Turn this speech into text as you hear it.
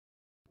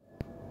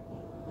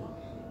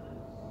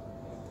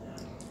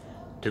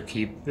To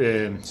keep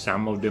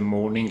some of the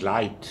morning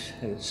light,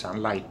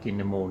 sunlight in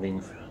the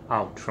morning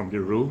out from the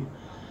room,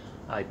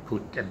 I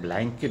put a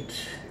blanket.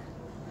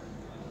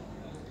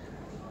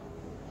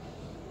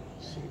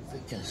 See if we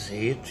can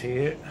see it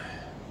here.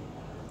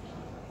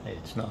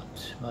 It's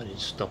not, but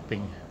it's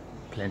stopping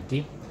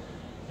plenty,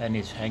 and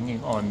it's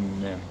hanging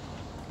on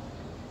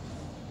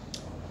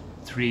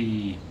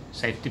 3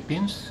 safety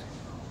pins,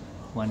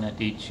 one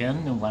at each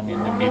end and one in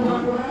the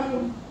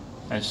middle,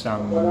 and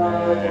some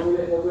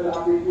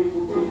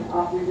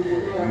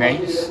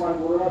nails.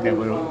 There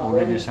were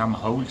already some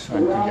holes, so I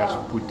could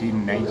just put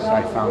in nails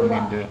I found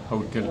in the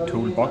hotel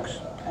toolbox.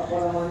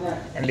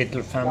 And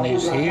little Fanny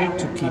is here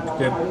to keep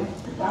the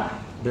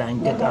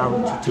blanket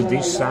out to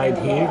this side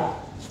here.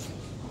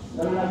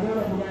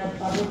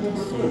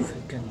 Let's see if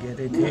we can get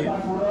it here.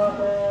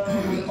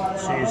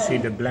 So you see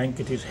the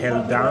blanket is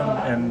held down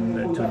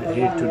and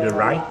here to the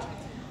right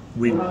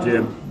with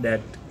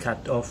that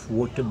cut off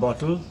water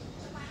bottle.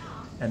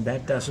 And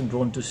that doesn't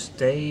want to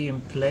stay in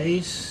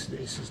place.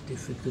 This is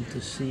difficult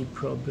to see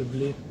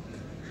probably.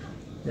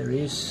 There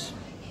is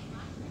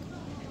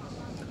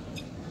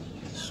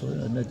sort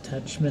of an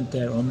attachment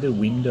there on the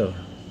window.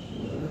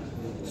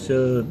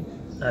 So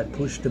I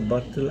pushed the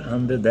bottle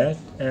under that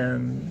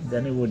and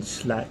then it would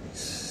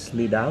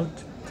slid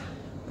out.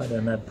 But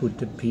then I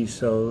put a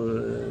piece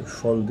of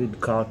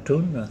folded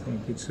carton, I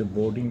think it's a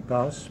boarding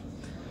pass,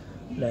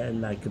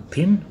 like a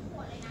pin.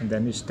 And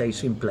then it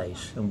stays in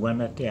place, and one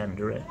at the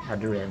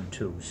other end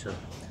too, so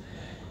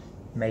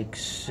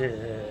makes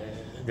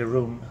the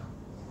room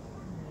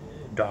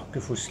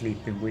darker for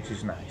sleeping, which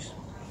is nice.